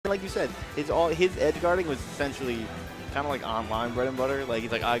like you said, his edge guarding was essentially kind of like online bread and butter. Like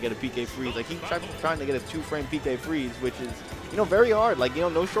he's like, I get a PK freeze. Like he's trying to get a 2-frame PK freeze, which is, you know, very hard. Like, you know,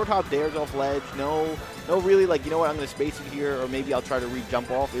 no short hop dares off ledge. No really like, you know what, I'm gonna space it here, or maybe I'll try to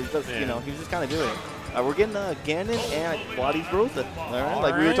jump off. It was just, you know, he was just kind of doing it. We're getting Ganon and WaDi's Rosa. All right,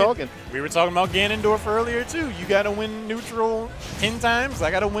 like we were talking. We were talking about Ganondorf earlier too. You got to win neutral 10 times.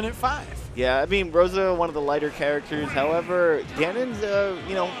 I got to win it 5. Yeah, I mean, Rosa, one of the lighter characters. However, Ganon's,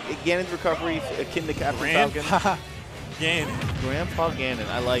 you know, Ganon's recovery is akin to Captain Falcon. GrandpaGanon,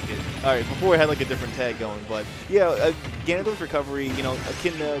 I like it. All right, before we had like a different tag going, but yeah, Ganondorf's recovery, you know,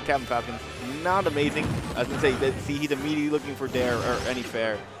 akin to Captain Falcon, not amazing. I was gonna say that. See, he's immediately looking for dare or any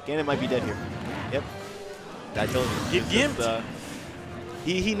fair. Ganon might be dead here. Yep. I told you. Get gimped.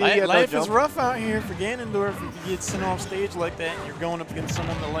 He knew he had life no is jump. rough out here for Ganondorf. If you get sent off stage like that, and you're going up against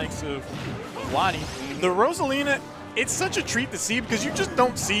someone the likes of WaDi. The Rosalina, it's such a treat to see because you just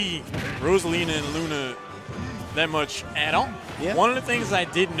don't see Rosalina and Luna that much at all. Yeah. One of the things I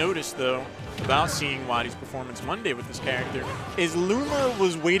did notice, though, about seeing WaDi's performance Monday with this character is Luma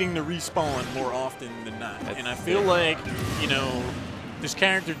was waiting to respawn more often than not. And I feel like, you know, this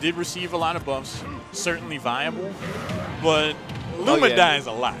character did receive a lot of buffs, certainly viable, but Luma dies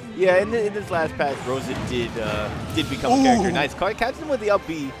a lot. Yeah, in this last patch, Rosa did become a character. Nice. Catches him with the up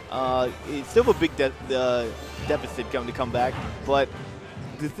B. It's still a big deficit to come back, but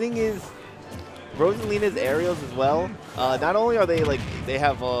the thing is, Rosalina's aerials as well, not only are they like, they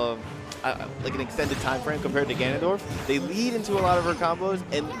have like an extended time frame compared to Ganondorf, they lead into a lot of her combos,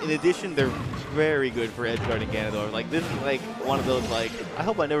 and in addition, they're very good for edge guarding Ganondorf. Like, this is like one of those, like, I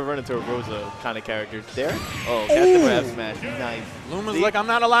hope I never run into a Rosa kind of characters. There? Oh, catch him with F smash. Nice. Luma's like, I'm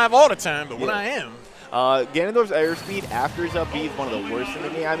not alive all the time, but when I am. Ganondorf's airspeed after his up B is one of the worst in the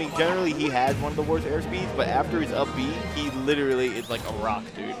game. I mean, generally he has one of the worst airspeeds, but after his up B, he literally is like a rock,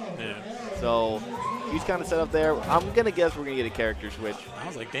 dude. Yeah. So he's kind of set up there. I'm going to guess we're going to get a character switch. I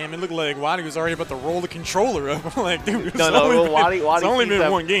was like, damn, it looked like WaDi was already about to roll the controller up. I'm like, dude, it's only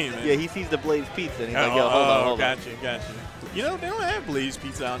been one game, man. Yeah, he sees the Blaze Pizza, and he's like, yo, hold on. Gotcha. You know, they don't have Blaze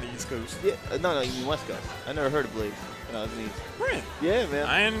Pizza out on the East Coast. Yeah, no, in West Coast. I never heard of Blaze. Really? Yeah,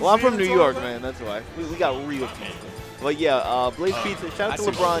 man. Well, I'm from New York, man. That's why. We got real pizza. But yeah, Blaze Pizza. Shout out to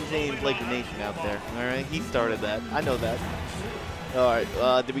LeBron James, like the nation out there. All right, he started that. I know that. All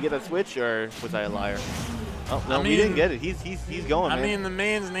right, did we get that switch, or was I a liar? Oh, no, we didn't get it. He's going, man. I mean, the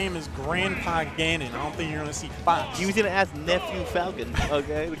man's name is GrandpaGanon. I don't think you're going to see Fox. He was going to ask Nephew Falcon,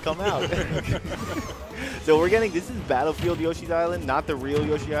 okay, to come out. So we're getting, this is Battlefield Yoshi's Island, not the real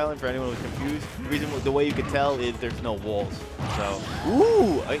Yoshi Island, for anyone who's confused. The reason, the way you can tell is there's no walls. So,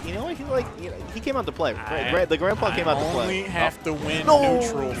 ooh, you know, I feel like, you know, he came out to play. The grandpa came out to play. You only have to win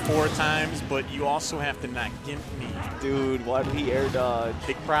neutral 4 times, but you also have to not gimp me. Dude, why did he air dodge?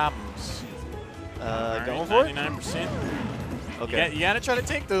 Big problems. Going for it? 99%. Okay. You got to try to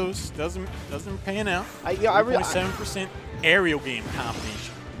take those. Doesn't pan out. I really 7% aerial game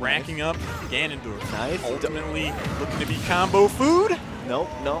combination. Racking up Ganondorf. Nice. Ultimately looking to be combo food. Nope.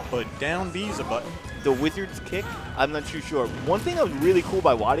 But down B's a button. The Wizard's kick, I'm not too sure. One thing that was really cool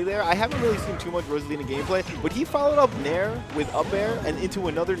by WaDi there, I haven't really seen too much Rosalina gameplay, but he followed up Nair with up air and into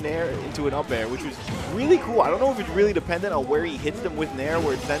another Nair into an up air, which was really cool. I don't know if it's really dependent on where he hits them with Nair,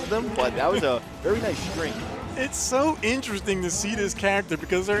 where it sends them, but that was a very nice string. It's so interesting to see this character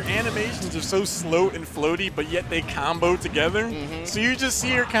because their animations are so slow and floaty, but yet they combo together. So you just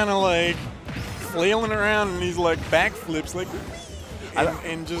see her kind of like flailing around in these like backflips, like,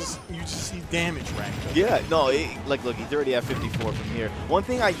 and you just see damage racked up. Yeah, no, like look, he's already at 54 from here. One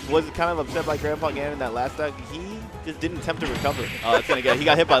thing I was kind of upset by GrandpaGanon in that last stock, he just didn't attempt to recover. He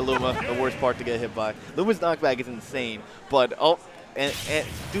got hit by Luma, the worst part to get hit by. Luma's knockback is insane, but and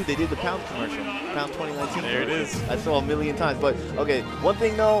dude, they did the Pound commercial, Pound 2019. There it is. I saw a million times. But okay, one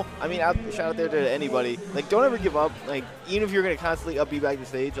thing though, I mean, shout out there to anybody. Like, don't ever give up. Like, even if you're gonna constantly up B back to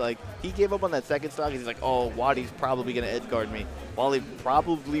stage, like he gave up on that second stock. He's like, oh, WaDi's probably gonna edge guard me. While it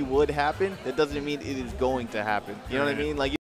probably would happen, that doesn't mean it is going to happen. You know what I mean? Like.